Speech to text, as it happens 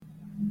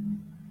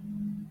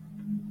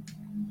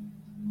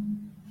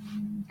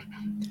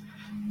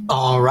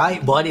All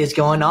right, what is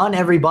going on,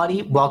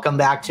 everybody? Welcome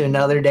back to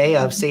another day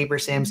of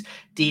SaberSim's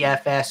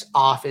DFS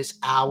office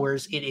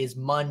hours. It is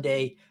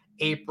Monday,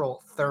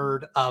 April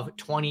 3rd of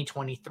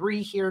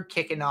 2023 here,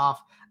 kicking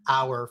off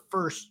our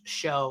first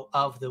show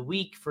of the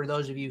week. For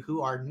those of you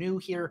who are new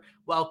here,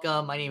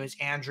 welcome. My name is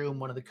Andrew. I'm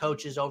one of the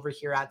coaches over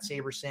here at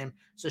SaberSim.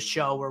 It's a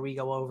show where we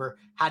go over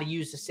how to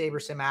use the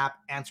SaberSim app,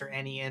 answer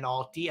any and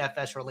all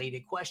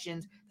DFS-related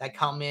questions that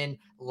come in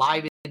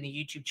live in the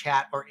YouTube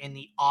chat or in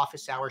the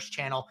office hours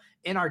channel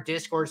in our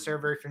Discord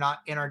server. If you're not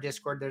in our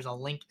Discord, there's a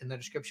link in the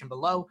description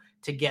below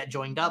to get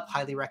joined up.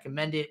 Highly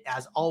recommend it.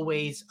 As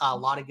always, a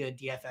lot of good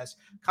DFS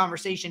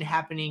conversation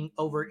happening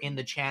over in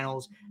the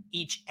channels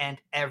each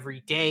and every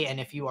day. And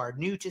if you are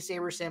new to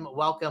SaberSim,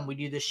 welcome. We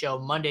do this show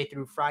Monday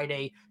through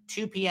Friday,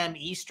 2 p.m.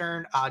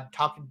 Eastern,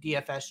 talking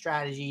DFS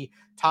strategy,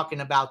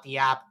 talking about the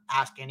app,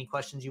 ask any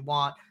questions you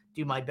want,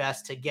 do my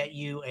best to get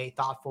you a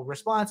thoughtful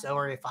response.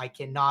 Or if I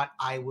cannot,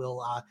 I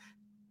will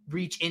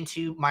reach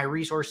into my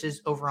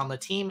resources over on the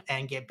team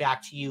and get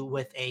back to you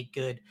with a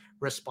good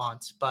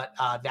response. But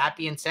that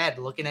being said,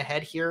 looking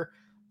ahead here,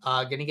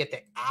 going to get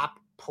the app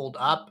pulled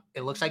up.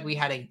 It looks like we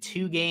had a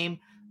 2-game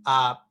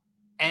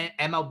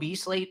MLB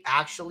slate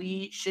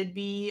actually should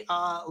be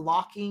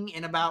locking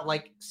in about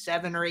like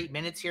 7 or 8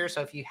 minutes here.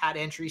 So if you had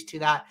entries to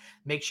that,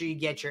 make sure you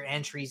get your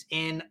entries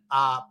in.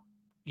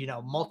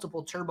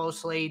 Multiple turbo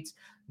slates,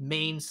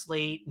 main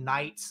slate,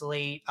 night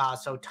slate.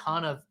 So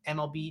ton of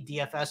MLB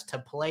DFS to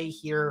play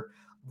here.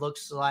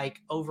 Looks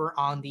like over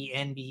on the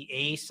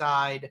NBA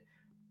side,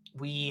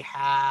 we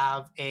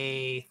have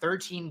a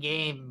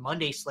 13-game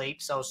Monday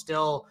slate. So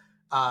still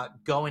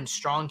going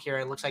strong here.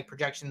 It looks like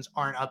projections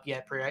aren't up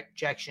yet.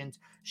 Projections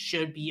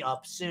should be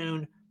up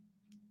soon.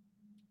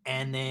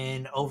 And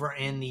then over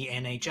in the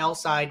NHL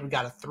side, we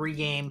got a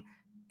 3-game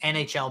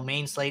NHL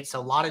main slate. So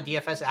a lot of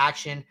DFS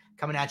action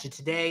coming at you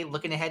today.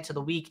 Looking ahead to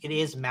the week, it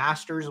is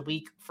Masters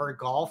week for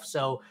golf.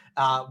 So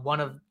one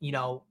of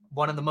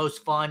the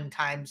most fun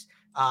times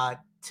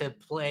to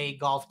play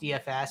golf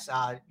DFS.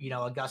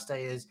 Augusta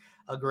is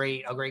a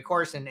great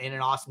course and an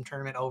awesome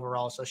tournament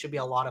overall. So it should be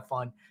a lot of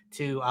fun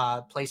to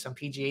play some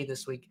PGA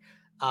this week.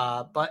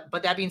 But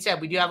that being said,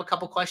 we do have a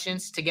couple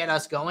questions to get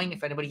us going.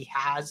 If anybody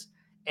has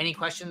any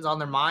questions on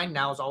their mind,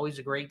 now is always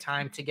a great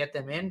time to get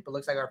them in. But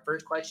looks like our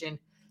first question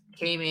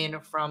came in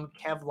from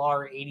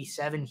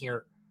Kevlar87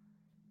 here.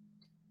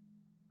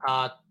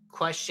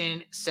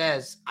 Question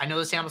says, I know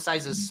the sample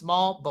size is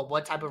small, but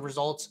what type of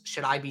results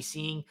should I be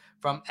seeing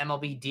from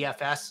MLB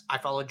DFS? I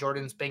follow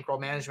Jordan's bankroll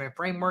management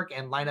framework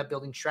and lineup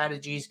building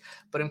strategies,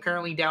 but I'm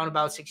currently down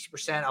about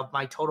 60% of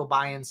my total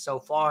buy-ins so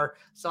far.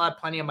 Still have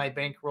plenty of my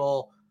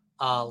bankroll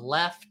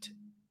left,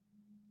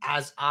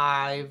 as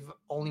I've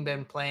only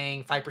been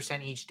playing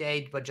 5% each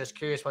day, but just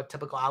curious what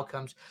typical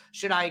outcomes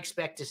should I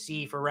expect to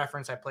see. For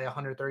reference, I play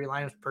 130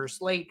 lineups per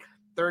slate.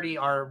 30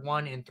 are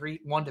 1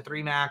 to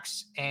 3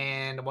 max,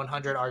 and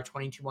 100 are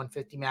 22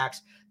 150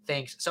 max.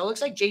 Thanks. So it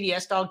looks like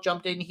JDS Dog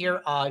jumped in here.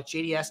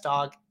 JDS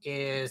Dog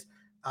is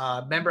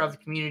a member of the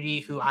community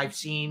who I've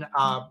seen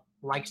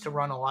likes to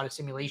run a lot of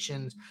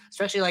simulations,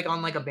 especially like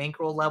on like a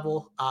bankroll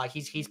level.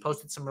 He's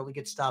posted some really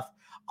good stuff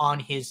on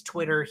his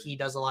Twitter. He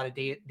does a lot of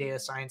data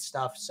science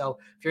stuff. So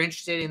if you're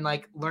interested in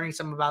like learning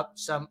some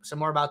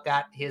more about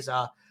that,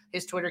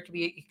 his Twitter could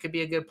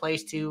be a good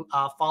place to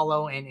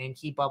follow and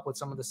keep up with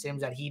some of the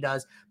sims that he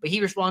does. But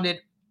he responded,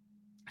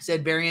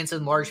 said variance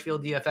in large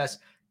field DFS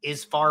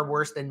is far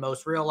worse than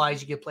most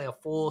realize. You could play a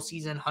full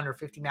season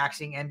 150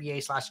 maxing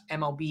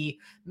NBA/MLB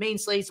main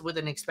slates with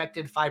an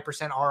expected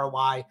 5%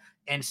 ROI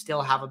and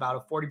still have about a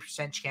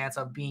 40% chance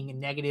of being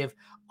negative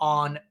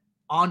on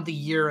the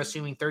year,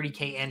 assuming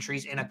 30K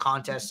entries in a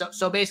contest.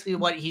 So basically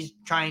what he's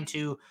trying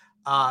to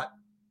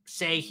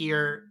say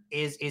here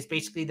is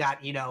basically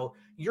that,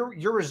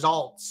 your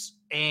results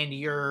and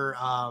your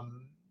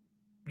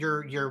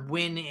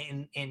win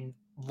in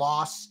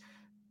loss,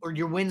 or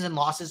your wins and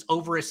losses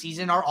over a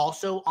season, are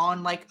also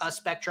on like a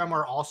spectrum,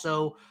 or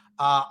also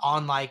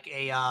on like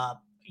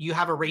you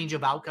have a range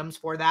of outcomes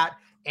for that.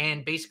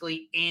 And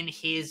basically in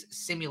his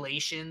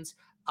simulations,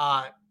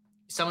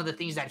 some of the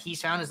things that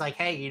he's found is like,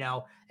 hey,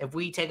 if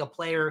we take a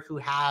player who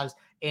has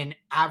an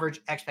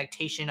average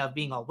expectation of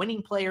being a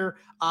winning player,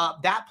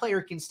 that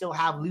player can still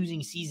have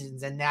losing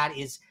seasons. And that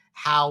is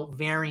how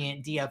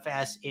variant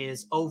DFS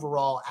is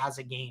overall as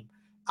a game.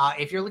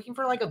 If you're looking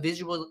for like a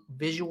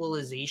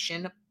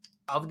visualization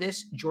of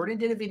this, Jordan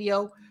did a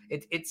video.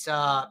 It's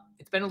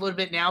been a little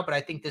bit now, but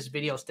I think this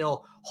video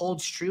still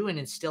holds true, and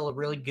it's still a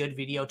really good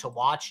video to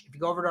watch. If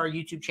you go over to our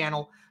YouTube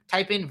channel,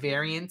 type in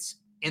variance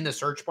in the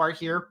search bar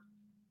here,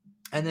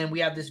 and then we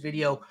have this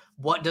video,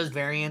 what does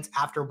variance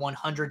after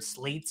 100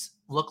 slates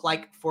look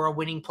like for a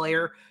winning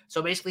player?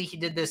 So basically he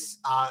did this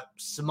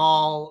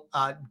small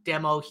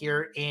demo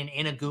here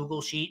in a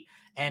Google sheet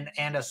and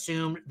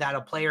assumed that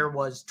a player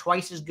was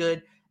twice as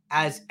good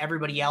as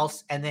everybody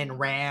else, and then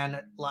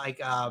ran like,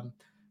 I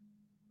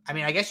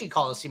guess you'd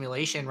call it a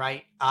simulation,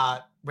 right?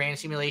 Ran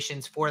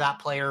simulations for that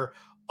player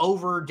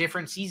over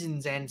different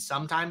seasons, and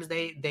sometimes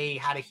they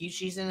had a huge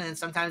season and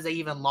sometimes they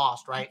even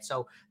lost, right?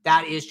 So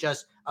that is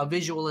just a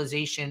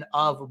visualization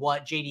of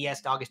what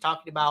JDS Dog is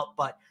talking about.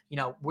 But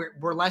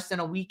we're less than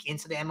a week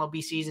into the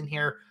MLB season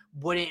here.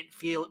 Wouldn't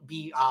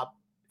be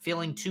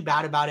feeling too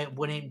bad about it.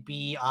 Wouldn't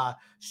be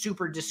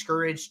super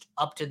discouraged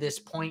up to this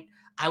point.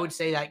 I would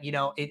say that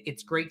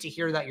it's great to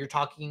hear that you're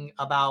talking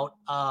about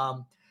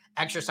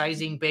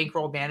exercising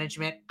bankroll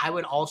management. I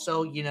would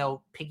also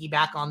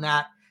piggyback on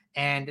that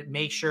and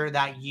make sure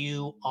that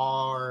you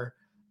are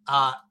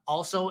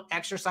also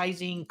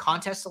exercising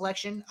contest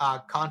selection.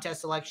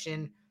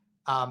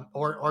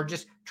 Or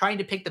just trying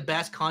to pick the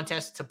best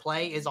contest to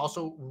play is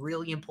also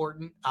really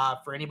important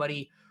for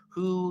anybody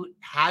who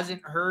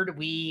hasn't heard.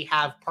 We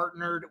have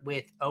partnered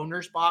with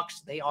Owner's Box.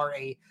 They are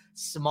a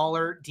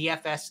smaller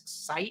DFS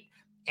site,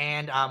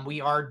 and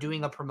we are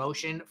doing a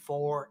promotion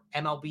for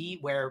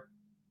MLB where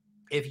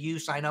if you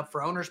sign up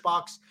for Owner's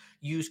Box,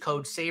 use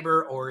code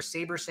SABER or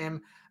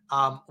SaberSim,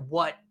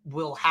 what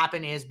will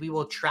happen is we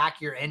will track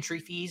your entry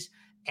fees,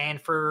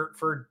 and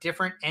for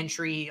different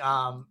entry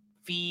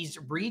fees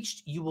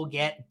reached, you will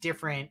get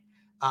different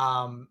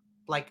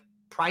like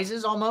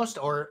prizes almost.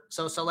 Or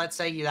so let's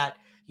say that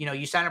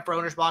you sign up for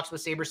Owner's Box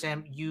with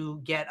SaberSim,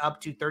 you get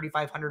up to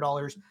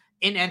 $3,500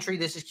 in entry.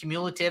 This is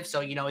cumulative,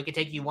 so it could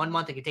take you 1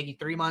 month, it could take you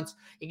 3 months,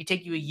 it could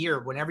take you a year.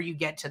 Whenever you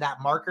get to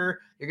that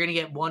marker, you're going to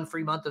get 1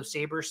 free month of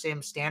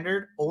SaberSim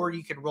Standard, or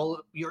you could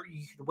you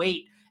could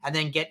wait and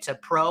then get to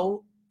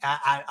Pro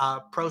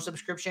Pro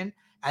subscription,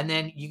 and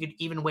then you could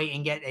even wait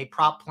and get a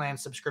prop plan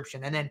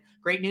subscription. And then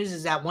great news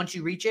is that once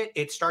you reach it,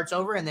 it starts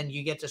over, and then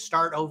you get to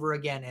start over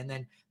again. And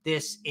then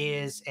this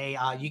is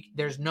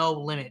there's no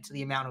limit to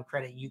the amount of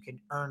credit you can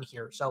earn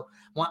here. So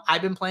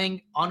I've been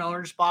playing on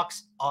Owner's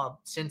Box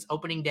since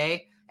opening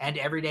day and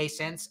every day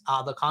since.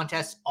 The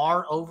contests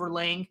are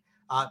overlaying.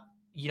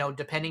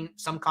 Depending,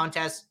 some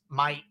contests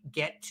might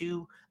get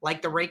to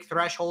like the rake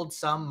threshold,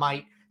 some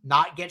might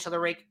not get to the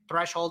rake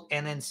threshold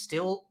and then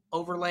still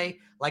overlay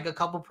like a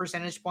couple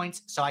percentage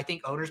points. So I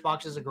think Owner's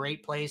Box is a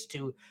great place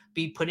to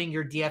be putting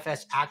your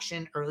DFS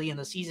action early in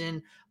the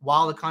season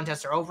while the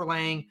contests are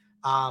overlaying,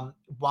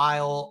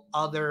 while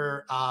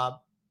other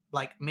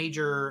like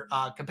major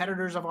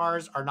competitors of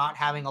ours are not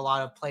having a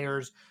lot of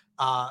players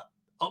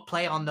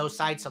play on those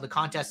sites. So the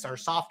contests are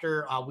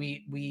softer.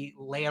 We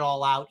lay it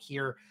all out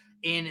here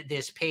in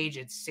this page.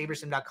 It's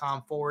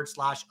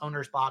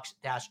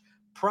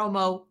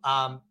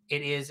sabersim.com/ownersbox-promo.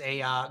 It is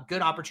a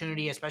good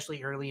opportunity,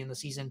 especially early in the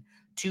season,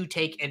 to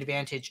take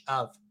advantage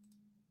of.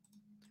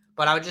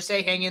 But I would just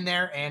say hang in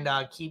there and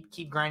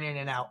keep grinding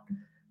it out.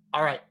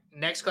 All right,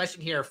 next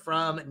question here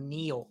from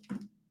Neil.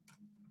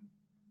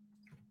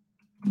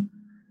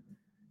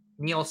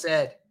 Neil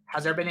said,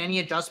 has there been any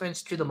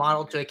adjustments to the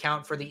model to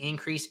account for the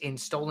increase in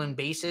stolen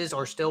bases,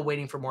 or still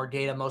waiting for more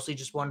data? Mostly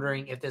just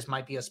wondering if this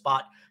might be a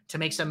spot to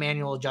make some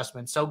manual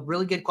adjustments. So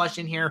really good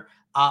question here.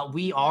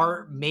 We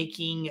are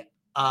making,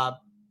 I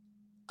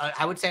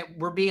would say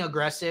we're being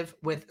aggressive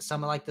with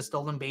some of like the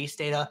stolen base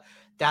data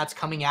that's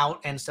coming out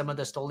and some of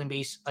the stolen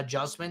base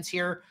adjustments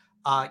here.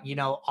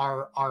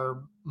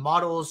 Our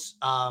models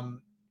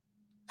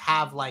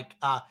have like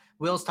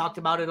Will's talked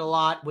about it a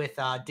lot with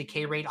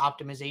decay rate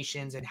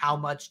optimizations and how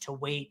much to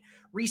weight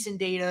recent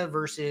data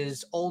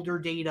versus older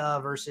data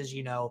versus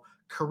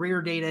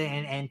career data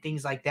and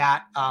things like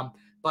that.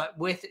 But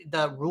with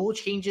the rule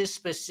changes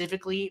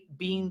specifically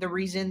being the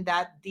reason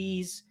that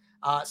these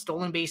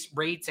stolen base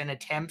rates and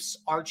attempts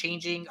are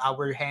changing,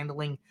 we're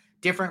handling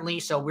differently.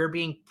 So we're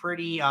being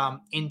pretty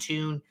in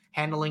tune,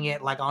 handling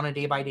it like on a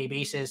day-by-day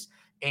basis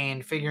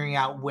and figuring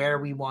out where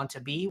we want to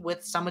be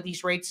with some of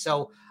these rates.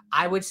 So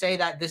I would say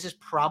that this is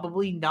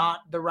probably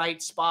not the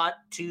right spot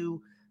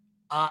to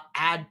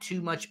add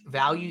too much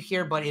value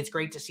here, but it's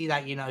great to see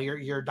that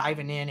you're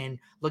diving in and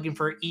looking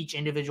for each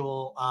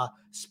individual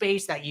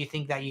space that you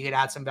think that you could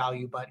add some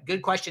value. But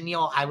good question,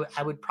 Neil.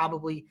 I would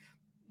probably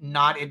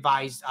not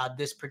advise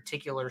this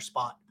particular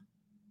spot.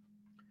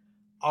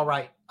 All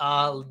right,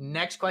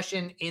 next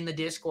question in the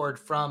Discord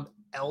from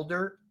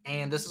Elder,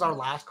 and this is our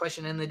last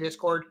question in the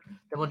Discord.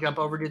 Then we'll jump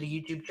over to the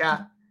YouTube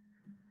chat.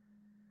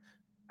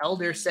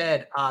 Elder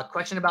said,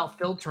 question about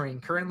filtering.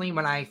 Currently,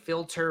 when I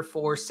filter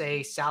for,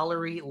 say,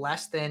 salary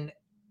less than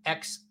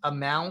X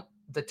amount,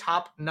 the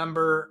top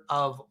number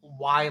of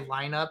Y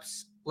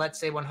lineups, let's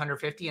say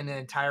 150 in the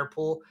entire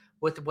pool,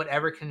 with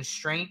whatever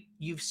constraint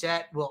you've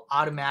set, will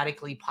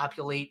automatically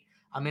populate.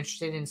 I'm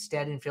interested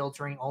instead in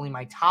filtering only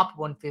my top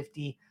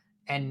 150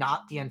 and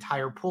not the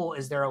entire pool.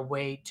 Is there a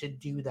way to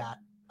do that?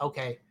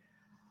 Okay.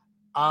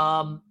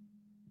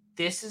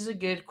 This is a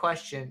good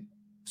question.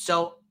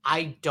 So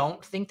I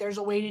don't think there's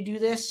a way to do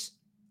this,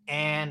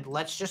 and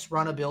let's just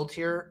run a build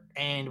here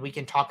and we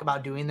can talk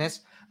about doing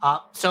this.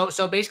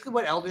 So basically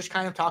what Elder's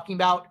kind of talking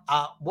about,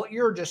 what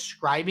you're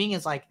describing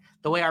is like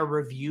the way our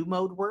review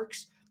mode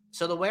works.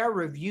 So the way our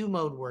review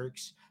mode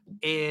works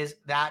is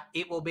that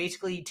it will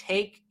basically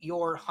take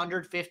your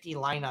 150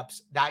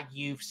 lineups that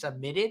you've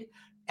submitted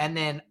and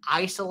then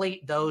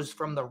isolate those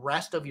from the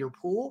rest of your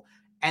pool.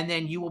 And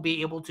then you will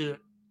be able to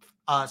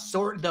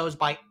sort those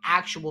by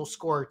actual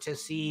score to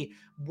see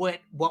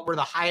what were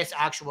the highest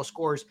actual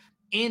scores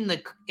in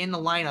the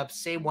lineup,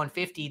 say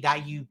 150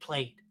 that you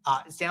played.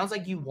 It sounds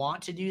like you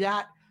want to do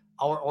that,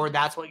 or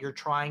that's what you're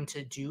trying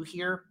to do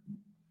here.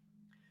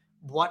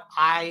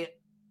 I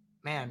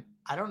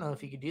don't know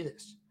if you could do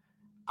this.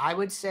 I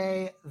would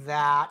say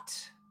that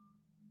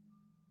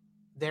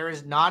there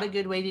is not a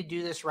good way to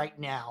do this right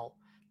now,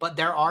 but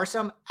there are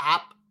some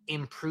app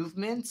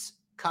improvements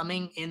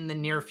coming in the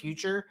near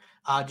future.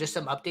 Just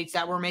some updates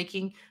that we're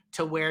making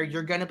to where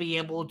you're going to be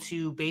able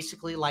to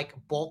basically like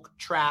bulk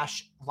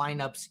trash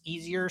lineups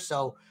easier.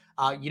 So,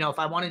 if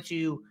I wanted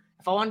to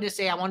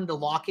say I wanted to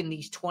lock in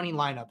these 20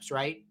 lineups,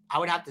 right? I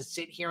would have to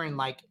sit here and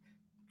like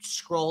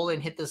scroll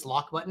and hit this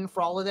lock button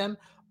for all of them.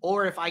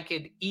 Or if I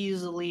could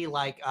easily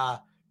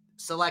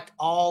select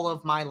all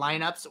of my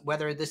lineups,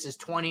 whether this is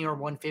 20 or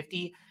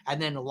 150,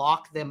 and then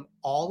lock them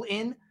all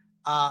in.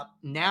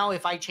 Now,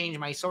 if I change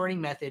my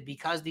sorting method,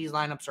 because these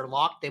lineups are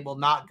locked, they will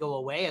not go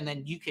away. And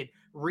then you could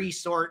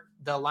resort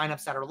the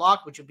lineups that are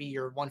locked, which would be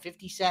your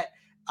 150 set,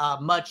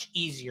 much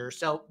easier.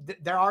 So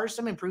there are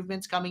some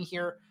improvements coming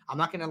here. I'm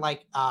not going to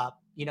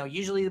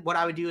usually what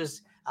I would do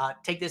is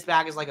take this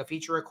back as like a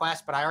feature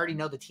request, but I already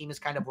know the team is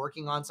kind of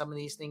working on some of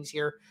these things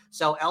here.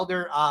 So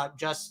Elder, I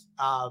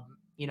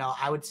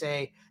would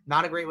say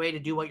not a great way to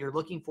do what you're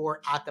looking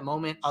for at the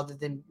moment, other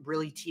than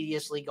really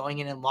tediously going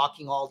in and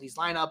locking all these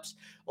lineups.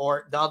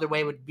 Or the other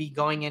way would be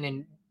going in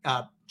and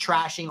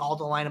trashing all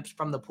the lineups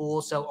from the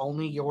pool, so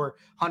only your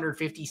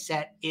 150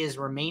 set is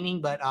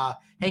remaining. But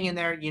hang in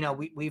there.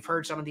 We've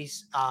heard some of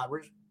these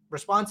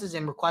responses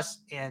and requests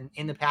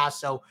in the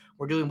past, so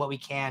we're doing what we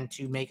can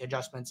to make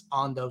adjustments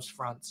on those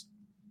fronts.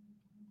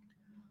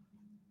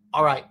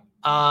 All right,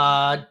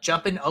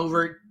 jumping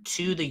over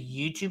to the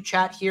YouTube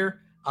chat here.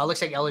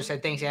 Looks like Elder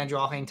said, thanks, Andrew.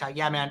 I'll hang tight.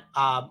 Yeah, man.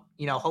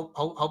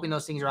 Hoping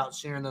those things are out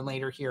sooner than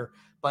later here,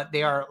 but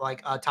they are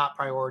like a top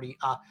priority.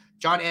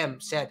 John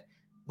M said,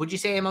 would you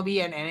say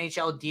MLB and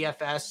NHL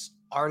DFS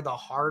are the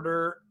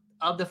harder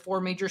of the four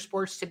major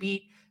sports to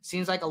beat?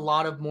 Seems like a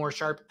lot of more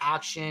sharp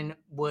action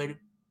would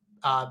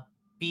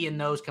be in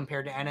those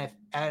compared to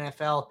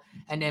NFL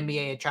and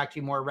NBA, attract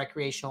you more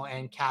recreational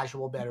and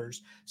casual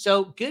bettors.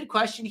 So good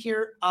question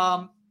here.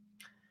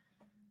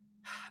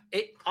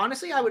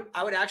 Honestly, I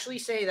would actually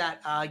say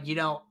that, I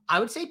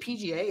would say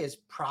PGA is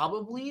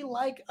probably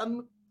like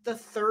the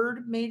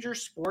third major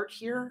sport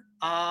here.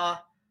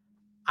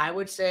 I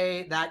would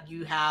say that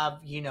you have,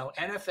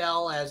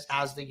 NFL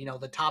as the,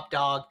 the top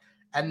dog,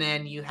 and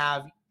then you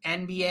have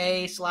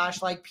NBA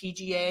 / like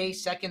PGA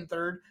second,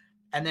 third,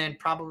 and then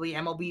probably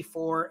MLB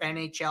 4,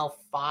 NHL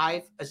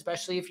 5,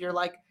 especially if you're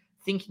like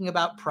thinking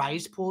about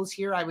prize pools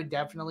here. I would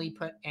definitely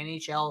put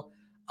NHL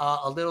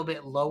a little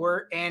bit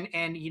lower. And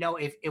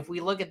if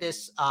we look at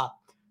this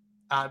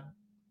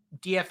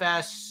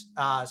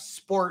DFS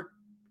sport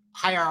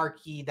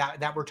hierarchy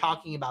that we're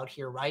talking about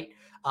here, right?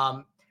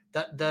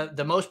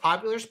 The most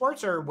popular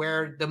sports are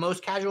where the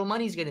most casual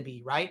money is going to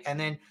be, right? And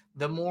then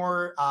the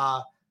more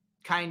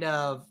kind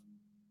of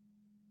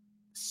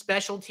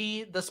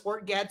specialty the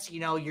sport gets,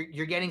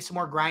 you're getting some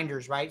more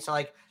grinders, right? So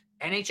like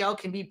NHL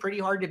can be pretty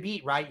hard to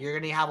beat, right? You're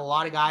going to have a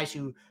lot of guys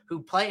who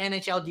play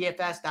NHL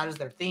DFS. That is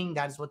their thing.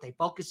 That is what they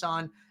focus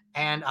on.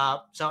 And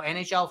so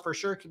NHL for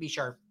sure can be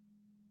sharp.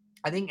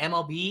 I think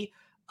MLB,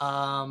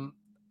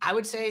 I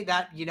would say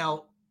that,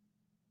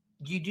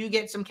 you do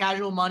get some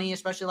casual money,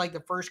 especially like the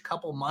first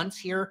couple months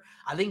here.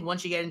 I think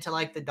once you get into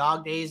like the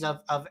dog days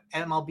of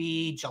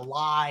MLB,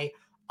 July,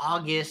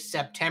 August,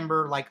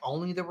 September, like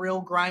only the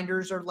real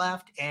grinders are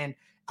left. And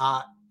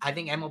I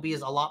think MLB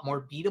is a lot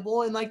more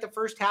beatable in like the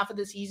first half of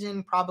the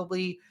season,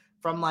 probably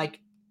from like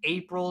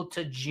April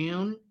to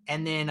June.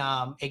 And then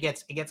it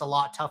gets a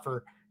lot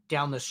tougher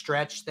down the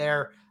stretch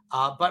there.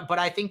 But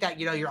I think that,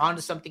 you're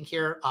onto something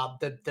here.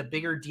 The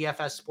bigger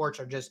DFS sports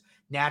are just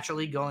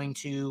naturally going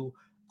to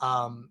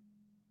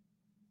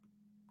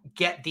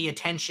get the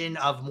attention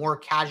of more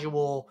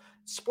casual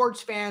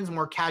sports fans,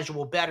 more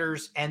casual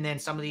bettors, and then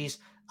some of these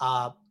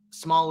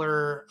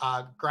smaller,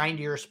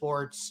 grindier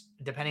sports,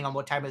 depending on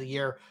what time of the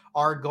year,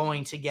 are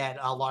going to get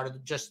a lot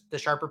of just the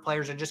sharper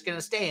players are just going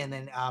to stay, and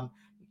then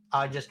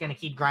just going to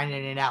keep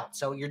grinding it out.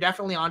 So you're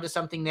definitely onto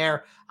something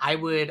there. I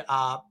would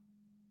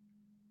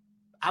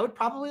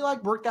probably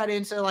like work that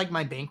into like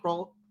my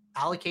bankroll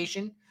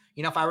allocation.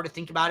 If I were to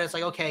think about it, it's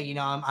like, okay,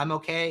 I'm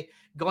okay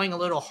going a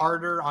little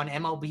harder on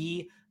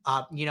MLB.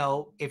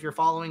 If you're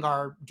following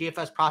our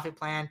DFS profit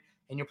plan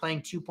and you're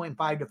playing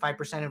 2.5 to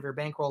 5% of your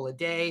bankroll a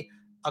day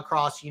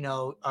across,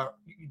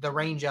 the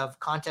range of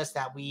contests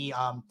that we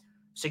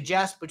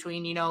suggest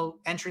between,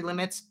 entry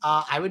limits,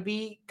 I would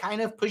be kind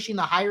of pushing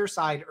the higher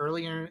side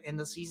earlier in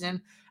the season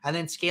and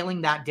then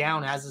scaling that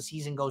down as the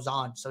season goes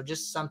on. So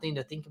just something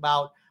to think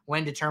about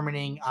when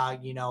determining,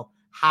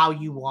 how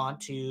you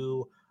want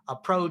to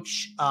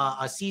approach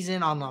a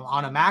season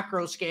on a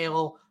macro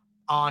scale,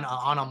 on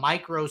a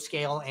micro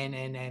scale,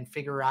 and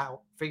figure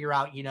out,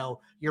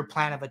 your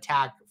plan of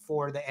attack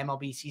for the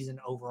MLB season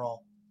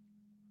overall.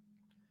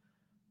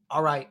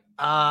 All right.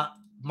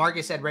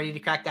 Marcus said, ready to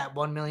crack that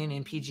 1 million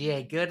in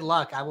PGA. Good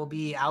luck. I will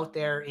be out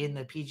there in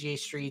the PGA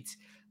streets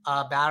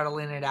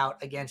battling it out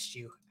against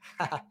you.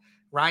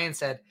 Ryan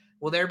said,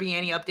 will there be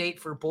any update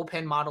for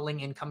bullpen modeling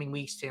in coming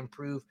weeks to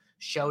improve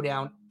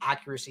showdown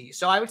accuracy?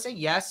 So I would say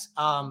yes.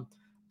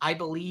 I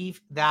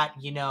believe that,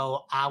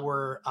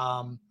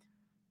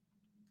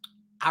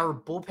 our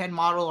bullpen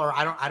model, or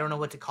I don't know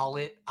what to call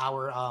it,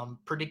 our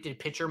predicted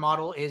pitcher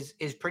model is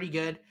pretty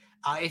good.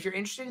 If you're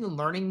interested in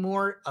learning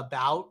more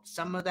about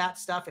some of that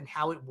stuff and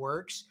how it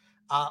works,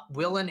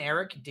 Will and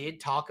Eric did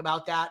talk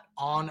about that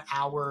on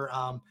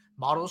our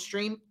model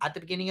stream at the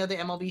beginning of the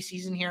MLB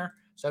season here.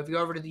 So if you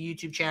go over to the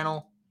YouTube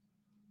channel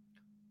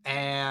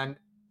and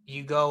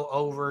you go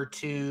over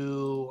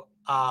to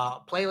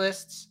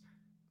playlists,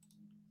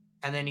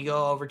 and then you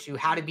go over to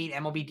how to beat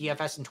MLB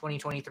DFS in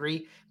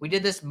 2023. We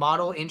did this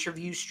model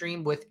interview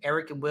stream with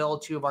Eric and Will,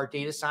 two of our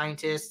data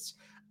scientists,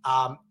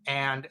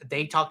 and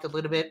they talked a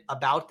little bit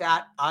about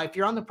that. If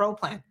you're on the pro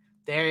plan,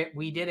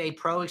 we did a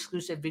pro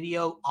exclusive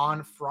video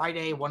on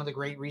Friday, one of the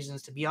great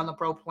reasons to be on the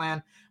pro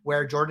plan,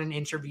 where Jordan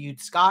interviewed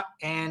Scott,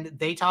 and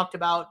they talked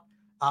about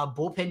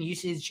bullpen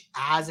usage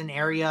as an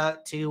area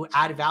to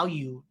add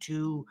value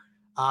to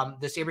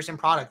the SaberSim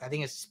product. I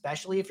think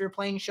especially if you're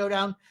playing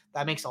Showdown,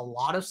 that makes a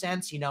lot of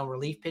sense.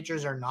 Relief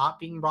pitchers are not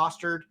being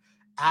rostered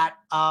at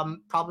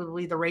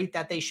probably the rate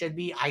that they should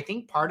be. I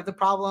think part of the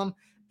problem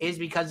is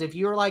because if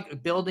you're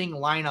like building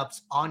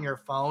lineups on your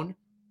phone,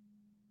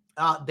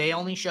 they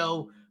only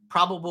show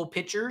probable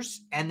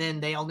pitchers, and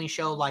then they only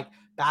show like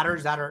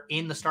batters that are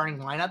in the starting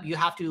lineup. You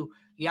have to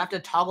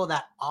toggle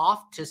that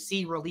off to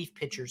see relief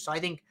pitchers. So I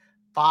think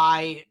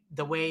by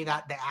the way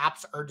that the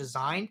apps are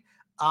designed,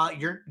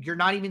 you're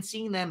not even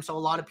seeing them. So a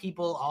lot of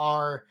people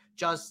are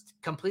just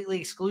completely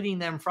excluding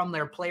them from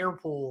their player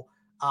pool,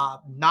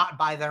 not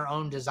by their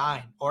own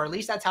design, or at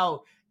least that's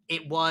how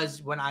it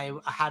was when I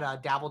had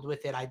dabbled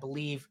with it, I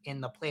believe,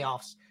 in the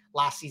playoffs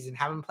last season.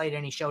 Haven't played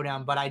any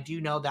Showdown, but I do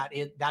know that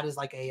that is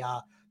like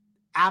a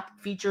app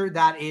feature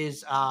that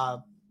is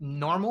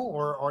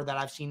normal or that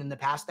I've seen in the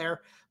past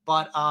there.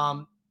 But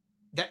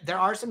there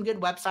are some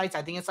good websites.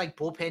 I think it's like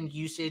bullpen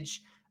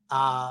usage.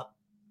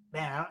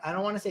 Man, I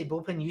don't want to say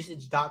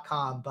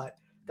bullpenusage.com, but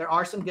there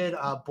are some good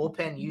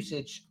bullpen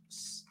usage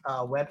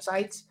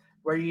websites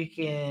where you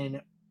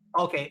can,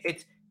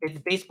 it's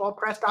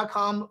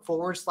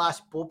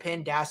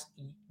baseballpress.com/bullpen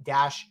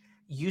dash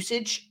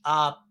usage.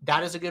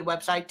 That is a good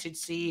website to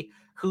see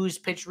who's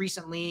pitched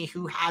recently,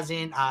 who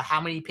hasn't, how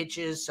many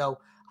pitches. So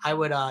I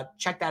would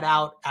check that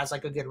out as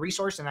like a good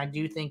resource. And I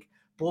do think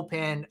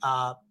bullpen,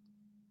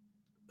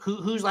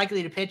 who's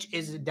likely to pitch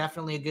is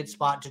definitely a good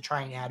spot to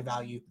try and add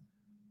value.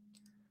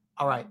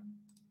 All right.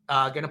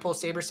 Going to pull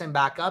SaberSim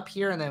back up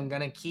here, and then I'm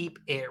going to keep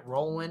it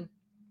rolling.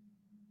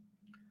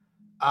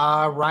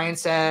 Ryan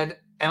said,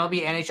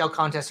 MLB NHL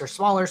contests are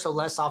smaller, so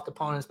less soft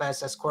opponents, but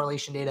SS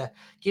correlation data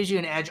gives you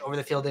an edge over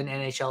the field in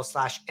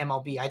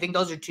NHL/MLB. I think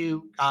those are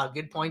two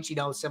good points,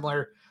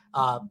 similar,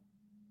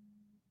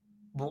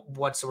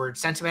 what's the word,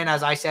 sentiment,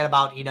 as I said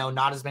about,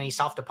 not as many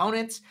soft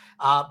opponents.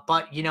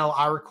 But,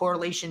 our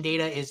correlation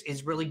data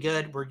is really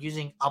good. We're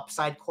using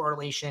upside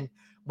correlation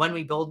when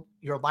we build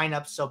your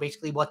lineups. So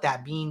basically what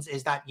that means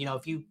is that,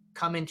 if you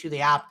come into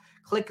the app,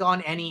 click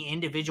on any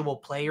individual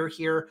player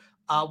here,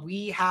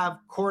 we have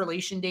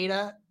correlation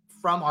data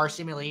from our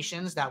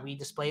simulations that we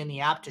display in the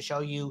app to show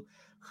you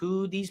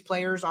who these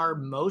players are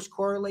most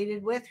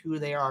correlated with, who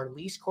they are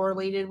least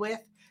correlated with.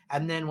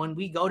 And then when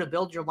we go to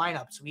build your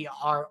lineups,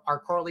 our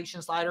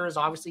correlation slider is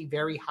obviously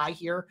very high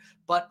here.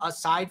 But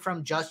aside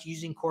from just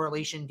using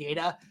correlation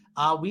data,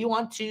 we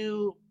want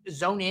to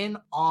zone in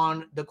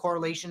on the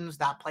correlations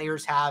that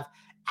players have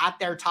at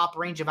their top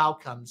range of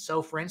outcomes.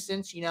 So for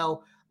instance,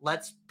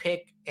 let's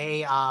pick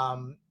a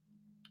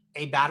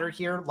batter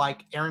here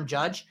like Aaron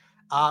Judge.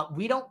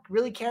 We don't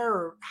really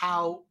care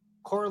how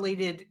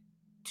correlated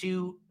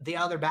to the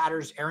other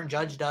batters Aaron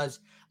Judge does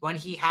when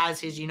he has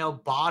his,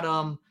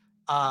 bottom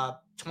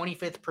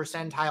 25th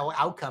percentile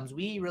outcomes.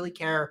 We really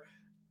care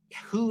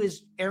who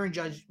is Aaron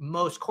Judge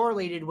most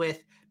correlated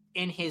with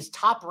in his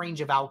top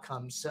range of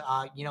outcomes,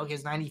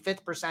 his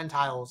 95th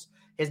percentiles,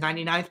 his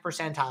 99th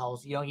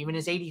percentiles, even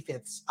his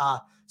 85ths.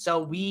 So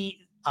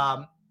we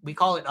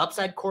call it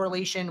upside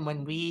correlation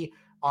when we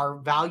are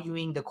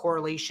valuing the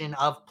correlation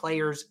of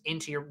players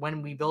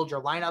when we build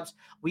your lineups.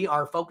 We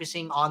are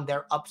focusing on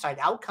their upside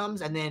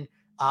outcomes and then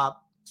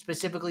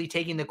specifically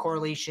taking the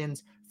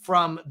correlations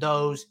from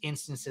those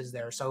instances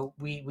there. So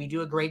we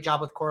do a great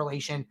job with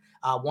correlation.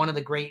 One of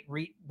the great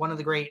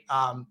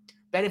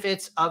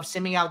benefits of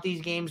simming out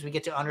these games, we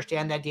get to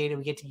understand that data.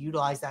 We get to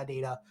utilize that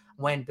data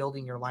when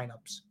building your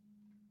lineups.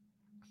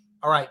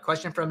 All right.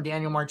 Question from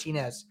Daniel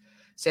Martinez.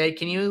 Say,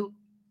 can you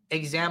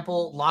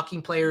example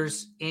locking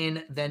players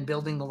in, then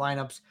building the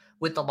lineups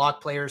with the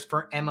lock players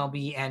for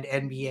MLB and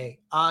NBA?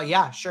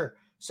 Yeah, sure.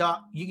 So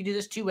you can do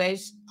this two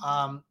ways.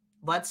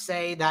 Let's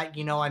say that,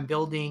 I'm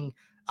building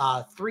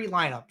 3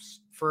 lineups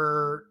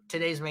for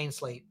today's main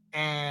slate.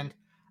 And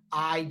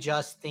I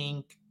just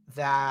think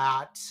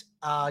that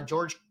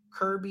George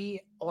Kirby,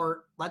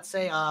 or let's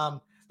say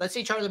let's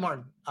say Charlie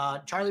Morton.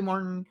 Charlie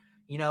Morton,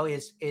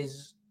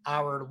 is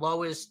our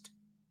lowest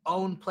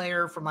owned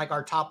player from like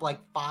our top like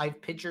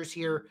 5 pitchers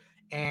here,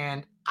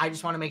 and I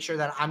just want to make sure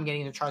that I'm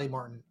getting to Charlie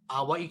Morton.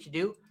 What you can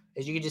do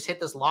is you can just hit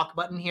this lock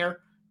button here,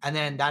 and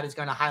then that is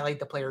going to highlight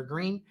the player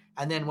green.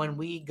 And then when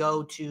we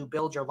go to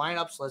build your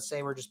lineups, let's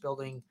say we're just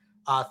building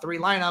 3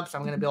 lineups.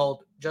 I'm going to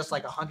build just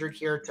like 100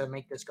 here to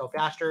make this go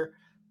faster.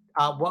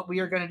 What we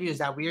are going to do is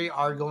that we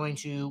are going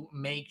to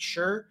make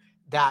sure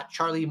that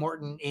Charlie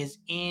Morton is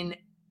in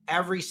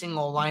every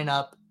single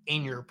lineup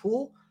in your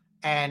pool,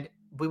 and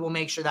we will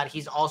make sure that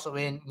he's also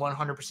in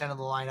 100% of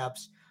the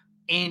lineups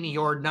in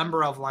your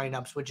number of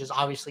lineups, which is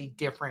obviously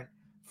different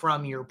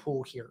from your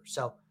pool here.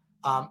 So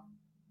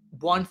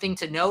one thing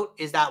to note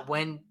is that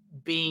when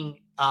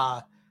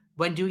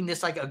doing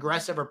this like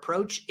aggressive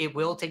approach, it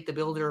will take the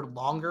builder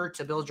longer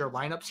to build your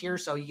lineups here.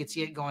 So you can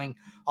see it going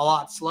a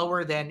lot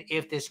slower than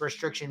if this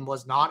restriction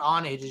was not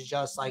on. It is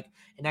just like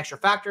an extra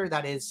factor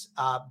that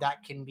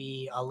can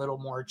be a little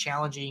more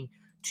challenging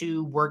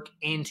to work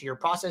into your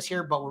process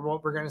here. But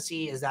what we're going to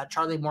see is that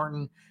Charlie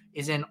Morton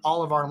is in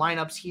all of our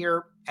lineups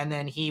here, and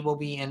then he will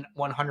be in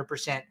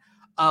 100%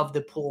 of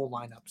the pool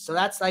lineup. So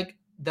that's like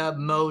the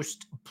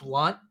most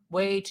blunt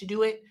way to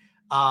do it.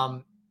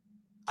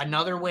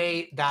 Another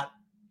way that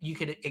you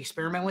could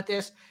experiment with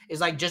this is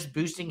like just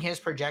boosting his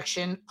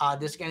projection.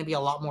 This is going to be a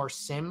lot more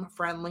sim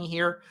friendly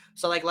here.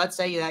 So like, let's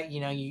say that,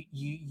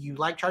 you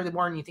like Charlie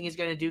Morton, you think he's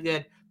going to do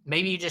good.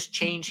 Maybe you just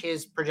change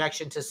his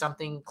projection to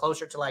something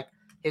closer to like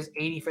his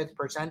 85th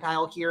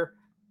percentile here.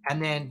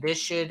 And then this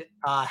should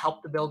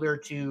help the builder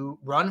to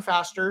run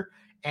faster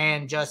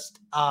and just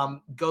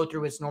go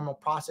through its normal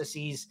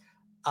processes,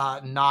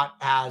 not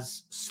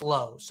as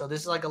slow. So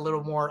this is like a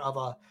little more of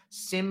a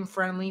sim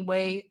friendly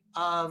way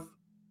of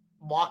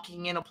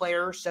locking in a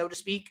player, so to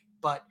speak,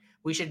 but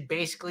we should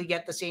basically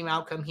get the same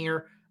outcome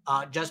here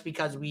just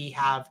because we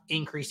have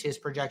increased his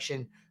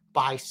projection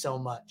by so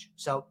much.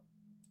 So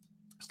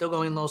still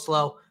going a little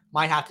slow,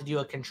 might have to do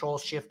a Control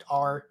Shift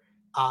R.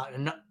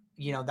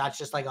 That's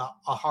just like a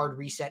hard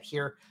reset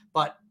here,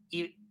 but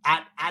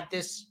at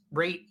this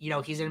rate, he's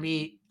going to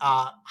be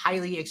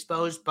highly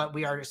exposed, but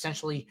we are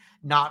essentially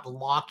not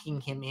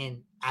locking him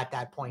in at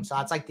that point. So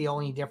that's like the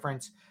only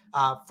difference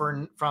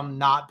from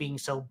not being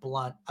so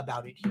blunt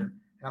about it here.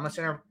 And I'm just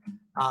going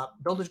to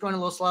builder's going a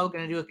little slow,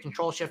 going to do a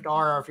Control Shift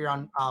R, or if you're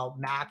on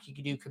Mac, you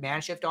can do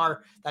Command Shift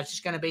R. That's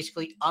just going to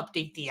basically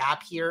update the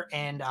app here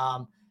and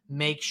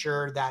make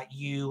sure that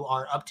you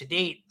are up to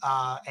date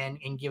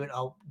and give it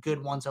a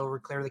good once over,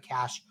 clear the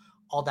cache,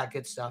 all that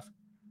good stuff.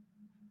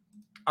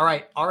 All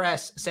right,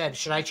 RS said,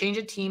 should I change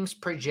a team's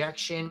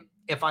projection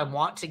if I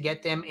want to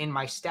get them in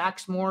my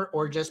stacks more,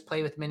 or just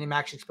play with min and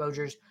max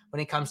exposures? When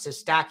it comes to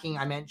stacking,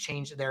 I meant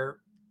change their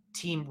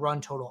team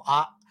run total.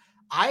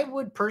 I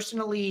would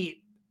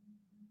personally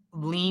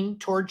lean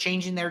toward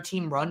changing their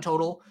team run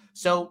total.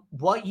 So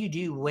what you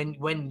do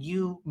when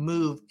you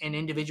move an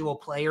individual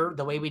player,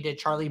 the way we did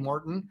Charlie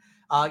Morton,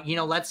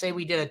 let's say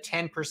we did a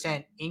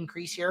 10%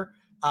 increase here.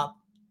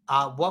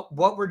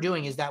 What we're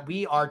doing is that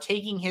we are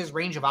taking his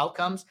range of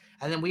outcomes,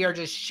 and then we are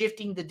just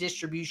shifting the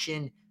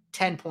distribution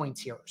 10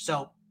 points here.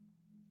 So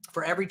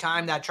for every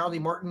time that Charlie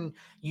Morton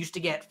used to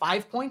get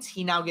 5 points,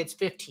 he now gets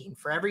 15.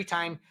 For every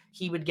time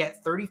he would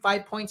get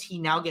 35 points, he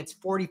now gets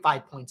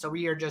 45 points. So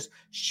we are just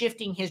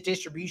shifting his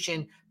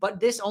distribution, but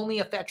this only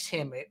affects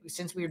him.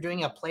 Since we are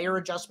doing a player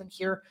adjustment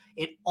here,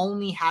 it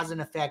only has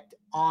an effect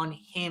on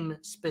him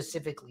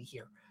specifically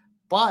here.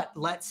 But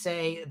let's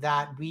say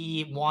that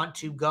we want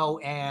to go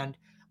and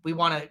we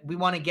want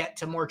to get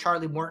to more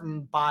Charlie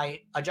Morton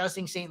by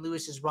adjusting St.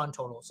 Louis's run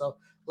total. So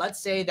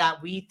let's say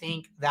that we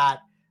think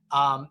that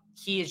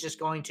he is just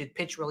going to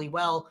pitch really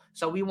well.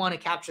 So we want to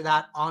capture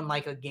that on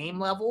like a game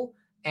level.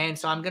 And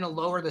so I'm going to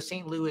lower the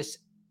St. Louis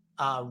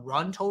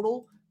run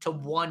total to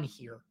 1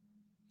 here.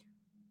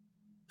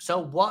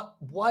 So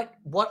what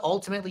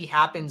ultimately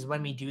happens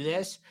when we do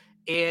this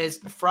is,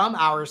 from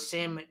our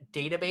sim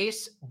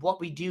database, what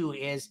we do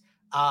is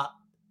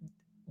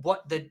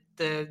what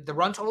the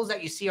run totals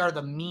that you see are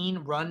the mean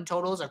run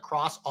totals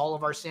across all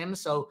of our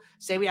sims. So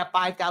say we have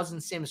 5,000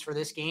 sims for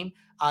this game.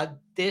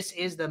 This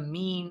is the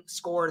mean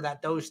score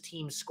that those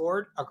teams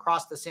scored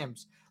across the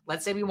sims.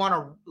 Let's say we want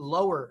to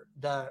lower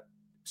the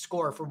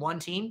score for one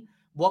team.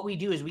 What we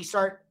do is we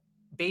start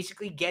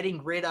basically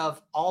getting rid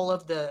of all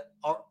of the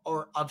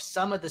or of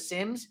some of the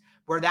sims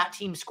where that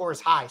team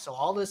scores high. So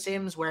all the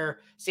sims where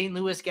St.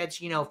 Louis gets,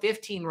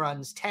 15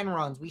 runs, 10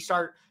 runs, we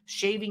start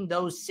shaving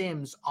those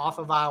sims off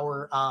of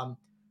our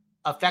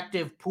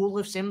effective pool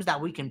of sims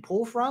that we can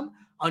pull from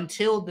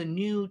until the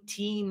new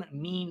team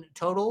mean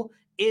total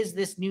is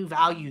this new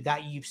value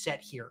that you've set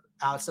here.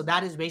 So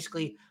that is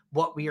basically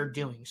what we are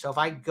doing. So if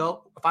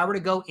I were to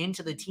go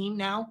into the team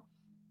now,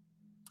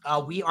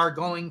 we are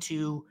going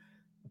to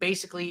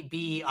basically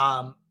be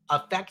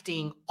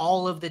affecting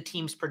all of the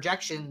team's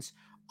projections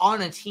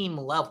on a team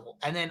level.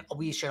 And then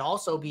we should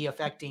also be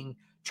affecting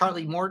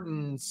Charlie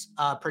Morton's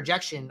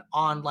projection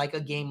on like a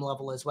game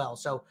level as well.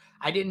 So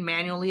I didn't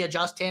manually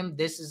adjust him.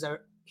 This is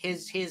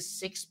his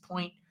 6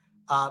 point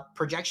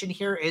projection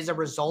here is a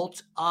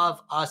result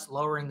of us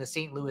lowering the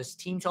St. Louis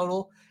team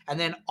total. And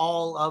then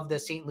all of the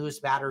St. Louis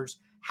batters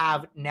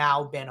have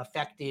now been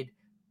affected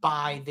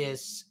by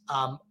this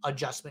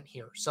adjustment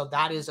here. So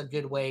that is a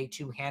good way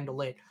to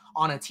handle it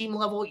on a team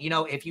level.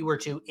 If you were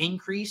to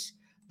increase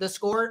the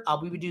score,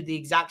 we would do the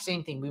exact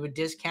same thing. We would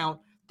discount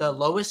the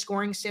lowest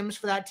scoring sims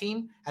for that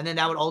team, and then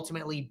that would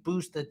ultimately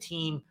boost the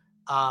team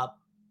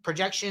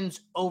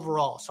projections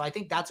overall. So I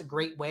think that's a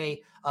great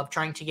way of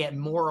trying to get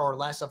more or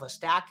less of a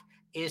stack,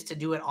 is to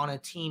do it on a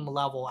team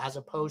level as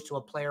opposed to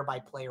a player by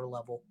player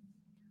level.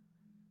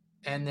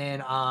 And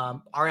then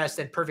RS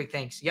said, perfect,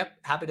 thanks. Yep,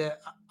 happy to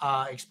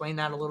explain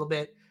that a little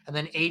bit. And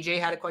then AJ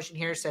had a question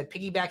here, said,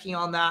 piggybacking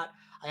on that,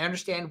 I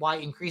understand why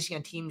increasing a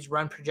team's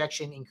run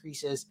projection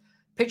increases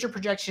pitcher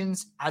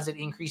projections as it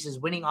increases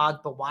winning odds,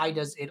 but why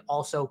does it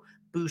also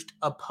boost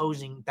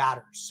opposing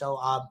batters? So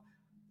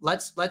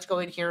let's go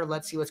in here.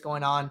 Let's see what's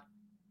going on.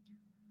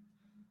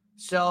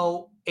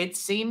 So it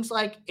seems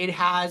like it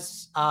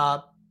has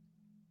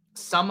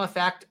some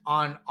effect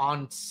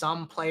on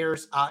some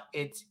players.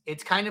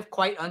 It's kind of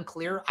quite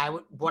unclear.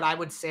 What I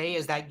would say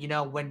is that,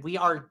 when we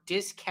are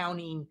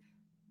discounting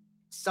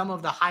some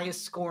of the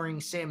highest scoring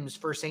sims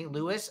for St.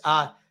 Louis,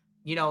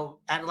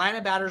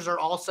 Atlanta batters are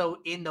also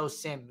in those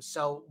sims.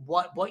 So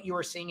what you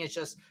are seeing is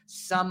just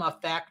some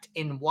effect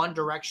in one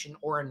direction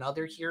or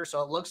another here.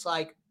 So it looks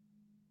like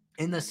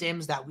in the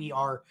sims that we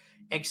are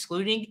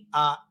excluding,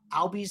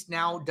 Albies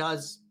now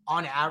does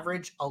on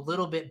average a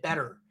little bit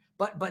better.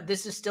 But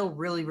this is still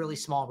really, really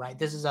small, right?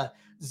 This is a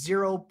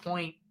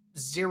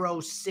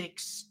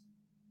 0.06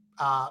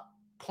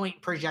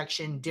 point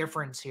projection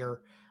difference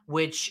here,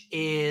 which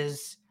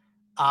is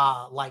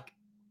like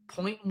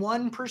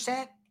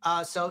 0.1%.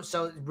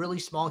 So really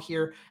small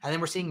here. And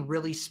then we're seeing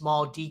really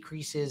small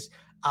decreases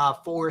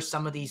for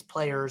some of these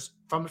players,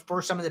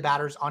 for some of the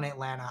batters on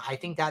Atlanta. I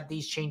think that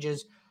these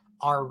changes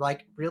are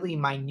like really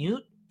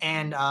minute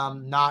and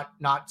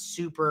not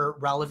super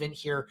relevant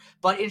here,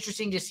 but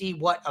interesting to see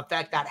what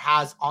effect that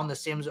has on the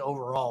sims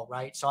overall,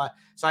 right? So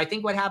I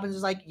think what happens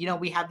is, like,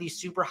 we have these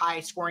super high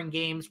scoring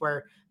games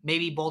where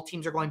maybe both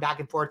teams are going back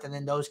and forth, and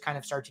then those kind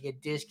of start to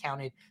get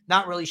discounted.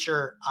 Not really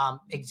sure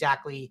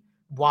exactly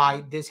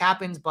why this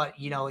happens, but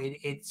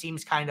it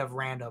seems kind of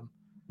random.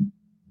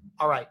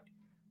 All right.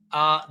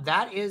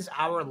 That is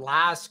our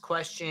last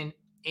question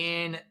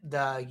in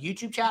the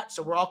YouTube chat.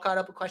 So we're all caught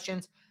up with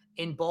questions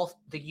in both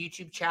the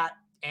YouTube chat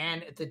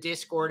and the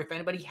Discord. If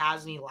anybody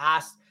has any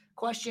last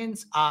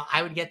questions,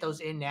 I would get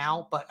those in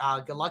now. But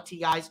good luck to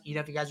you guys.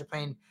 If you guys are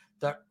playing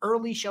the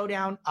early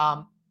showdown,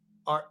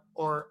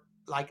 or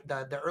like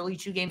the early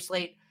 2-game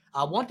slate.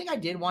 One thing I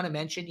did want to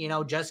mention,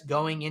 just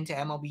going into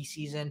MLB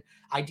season,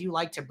 I do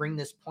like to bring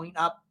this point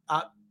up.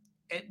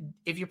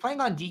 If you're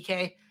playing on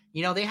DK,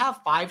 they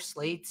have 5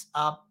 slates.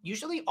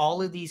 Usually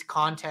all of these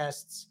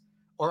contests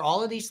or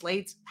all of these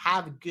slates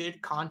have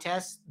good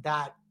contests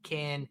that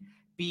can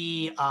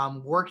be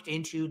worked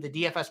into the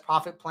DFS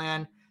profit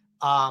plan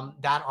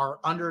that are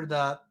under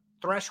the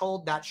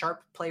threshold that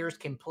sharp players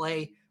can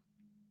play.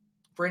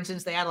 For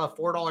instance, they had a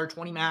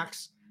 $4.20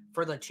 max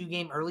for the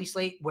 2-game early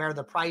slate where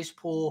the prize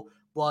pool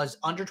was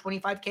under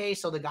 25K.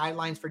 So the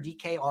guidelines for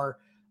DK are,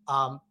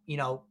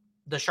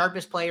 the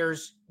sharpest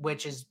players,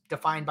 which is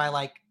defined by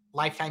like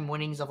lifetime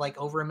winnings of like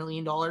over $1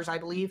 million, I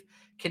believe,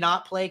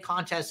 cannot play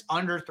contests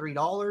under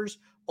 $3,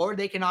 or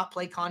they cannot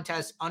play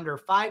contests under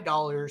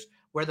 $5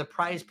 where the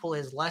prize pool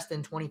is less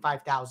than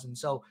 25,000.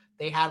 So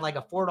they had like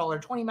a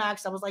 $4.20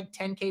 max that was like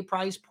 10K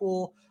prize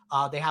pool.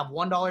 They have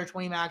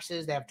 $1.20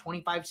 maxes. They have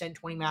 25-cent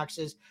 20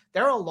 maxes.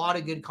 There are a lot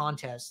of good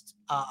contests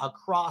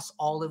across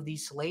all of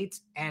these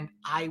slates, and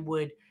I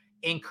would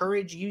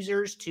encourage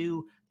users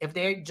to, if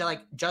they're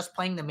just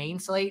playing the main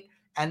slate,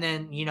 and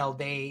then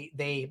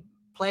they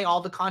play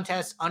all the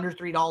contests under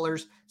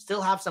 $3,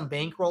 still have some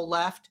bankroll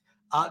left,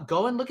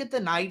 go and look at the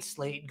night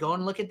slate. Go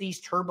and look at these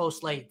turbo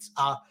slates.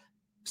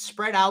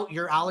 Spread out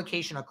your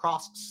allocation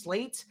across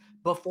slates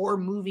before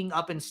moving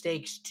up in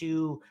stakes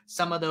to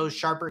some of those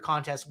sharper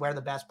contests where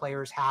the best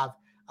players have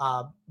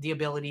the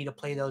ability to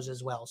play those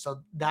as well.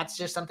 So that's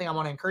just something I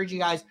want to encourage you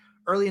guys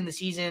early in the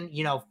season.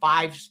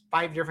 Five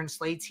different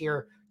slates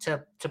here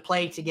to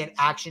play, to get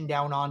action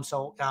down on.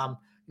 So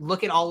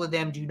look at all of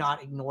them. Do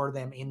not ignore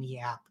them in the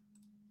app.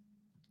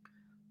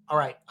 All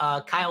right.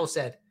 Kyle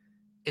said,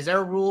 is there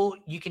a rule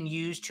you can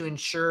use to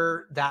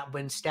ensure that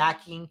when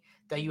stacking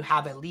that you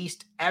have at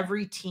least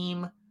every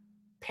team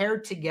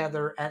paired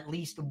together at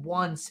least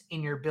once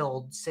in your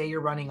build? Say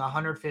you're running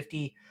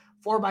 150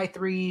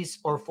 4x3s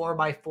or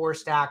 4x4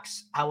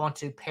 stacks. I want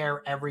to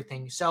pair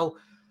everything. So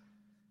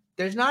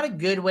there's not a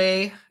good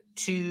way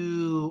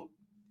to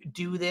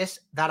do this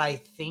that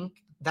I can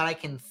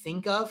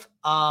think of.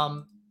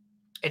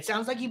 It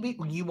sounds like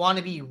you want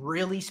to be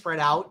really spread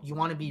out. You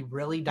want to be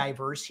really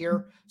diverse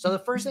here. So the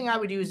first thing I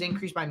would do is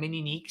increase my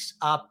mini uniques.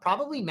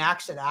 Probably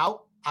max it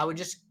out. I would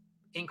just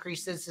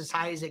increase this as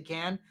high as it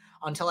can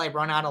until I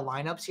run out of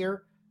lineups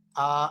here.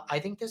 I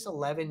think this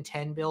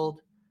 11-10 build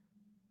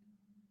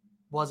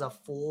was a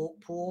full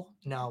pool.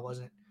 No, it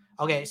wasn't.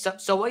 Okay,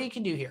 so what you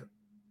can do here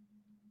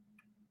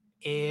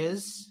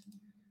is,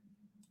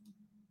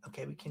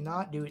 okay, we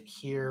cannot do it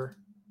here.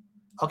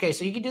 Okay,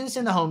 so you can do this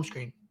in the home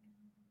screen.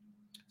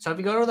 So if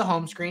you go to the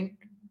home screen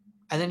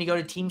and then you go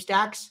to team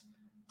stacks,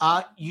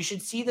 you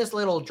should see this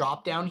little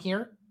drop down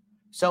here.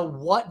 So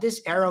what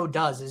this arrow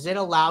does is it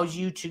allows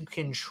you to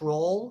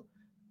control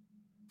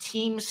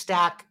team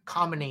stack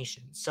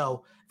combinations.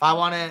 So if I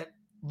want to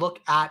look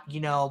at,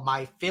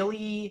 my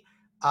Philly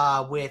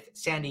with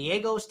San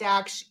Diego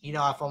stacks, if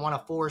I want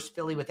to force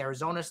Philly with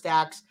Arizona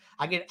stacks,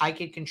 I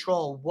could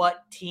control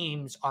what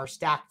teams are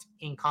stacked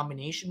in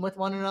combination with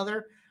one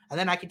another. And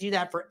then I could do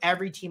that for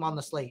every team on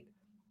the slate.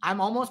 I'm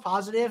almost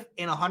positive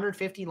in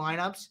 150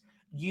 lineups,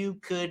 you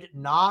could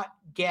not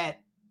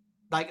get,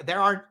 like,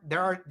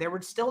 there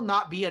would still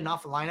not be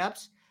enough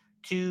lineups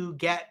to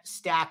get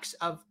stacks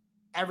of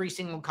every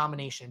single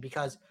combination,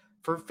 because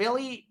for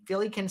Philly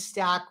can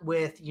stack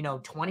with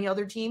 20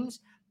 other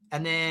teams,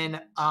 and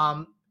then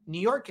New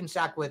York can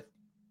stack with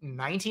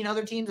 19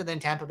 other teams, and then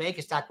Tampa Bay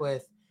can stack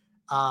with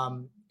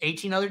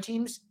 18 other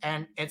teams,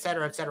 and et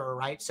cetera,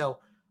 right? So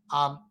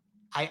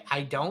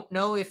I don't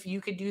know if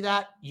you could do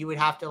that. You would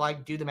have to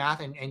do the math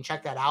and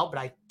check that out, but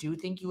I do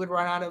think you would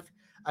run out of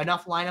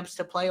enough lineups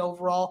to play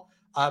overall.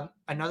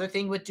 Another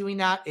thing with doing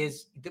that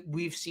is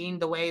we've seen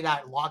the way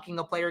that locking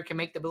a player can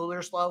make the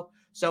builder slow.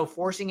 So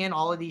forcing in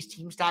all of these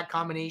team stack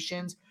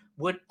combinations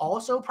would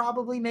also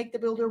probably make the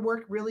builder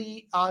work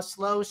really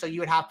slow. So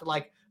you would have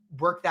to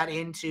work that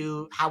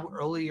into how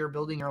early you're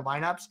building your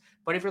lineups.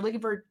 But if you're looking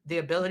for the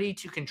ability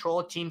to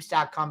control team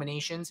stack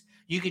combinations,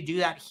 you could do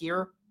that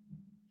here.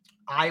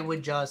 I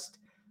would just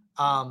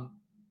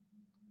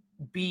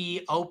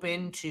be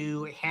open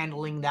to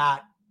handling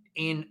that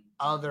in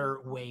other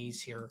ways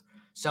here.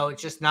 So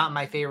it's just not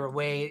my favorite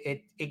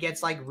way. It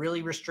gets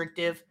really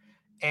restrictive,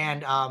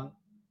 and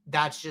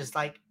that's just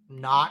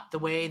not the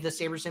way the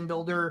SaberSim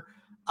builder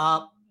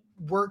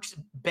works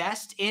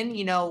best in.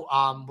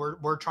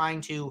 We're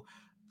trying to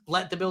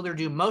let the builder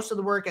do most of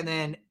the work and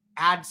then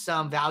add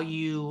some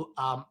value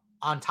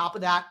on top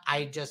of that.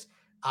 I just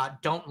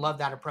don't love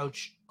that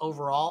approach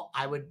overall.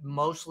 I would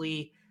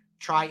mostly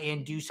try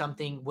and do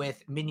something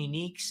with mini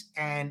neeks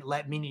and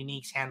let mini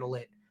neeks handle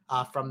it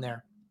from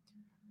there.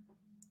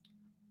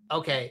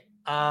 Okay.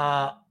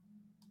 RS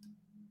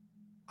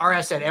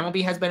said,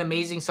 MLB has been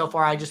amazing so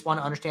far. I just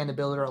want to understand the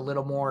builder a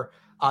little more.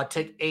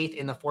 Took 8th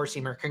in the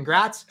 4-seamer.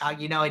 Congrats.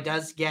 It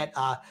does get,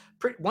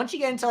 once you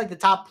get into the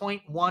top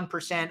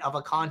 0.1% of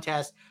a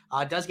contest,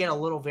 it does get a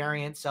little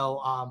variant.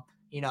 So,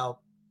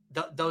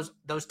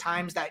 those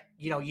times that,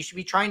 you should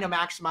be trying to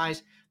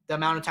maximize the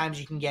amount of times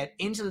you can get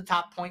into the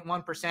top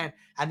 0.1%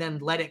 and then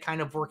let it kind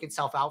of work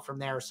itself out from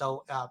there.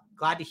 So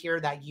glad to hear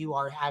that you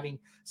are having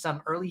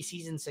some early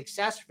season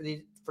success.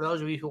 For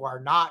those of you who are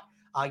not,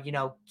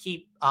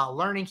 keep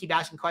learning, keep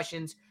asking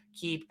questions,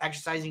 keep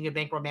exercising your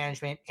bankroll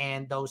management,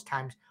 and those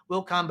times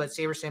will come. But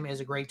SaberSim is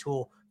a great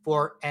tool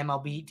for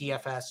MLB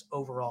DFS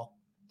overall.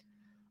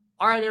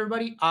 All right,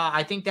 everybody.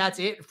 I think that's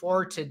it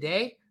for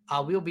today.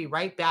 We'll be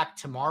right back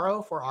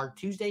tomorrow for our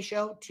Tuesday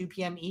show, 2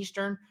 p.m.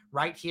 Eastern,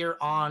 right here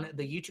on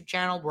the YouTube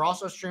channel. We're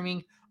also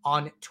streaming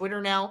on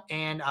Twitter now.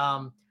 And,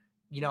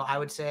 I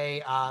would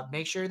say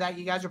make sure that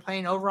you guys are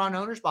playing over on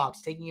Owner's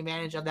Box, taking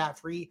advantage of that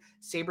free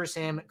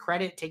SaberSim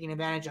credit, taking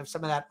advantage of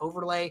some of that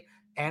overlay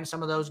and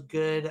some of those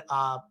good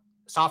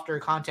softer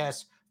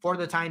contests for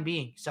the time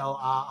being. So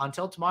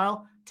until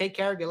tomorrow, take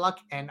care, good luck,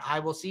 and I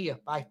will see you.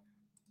 Bye.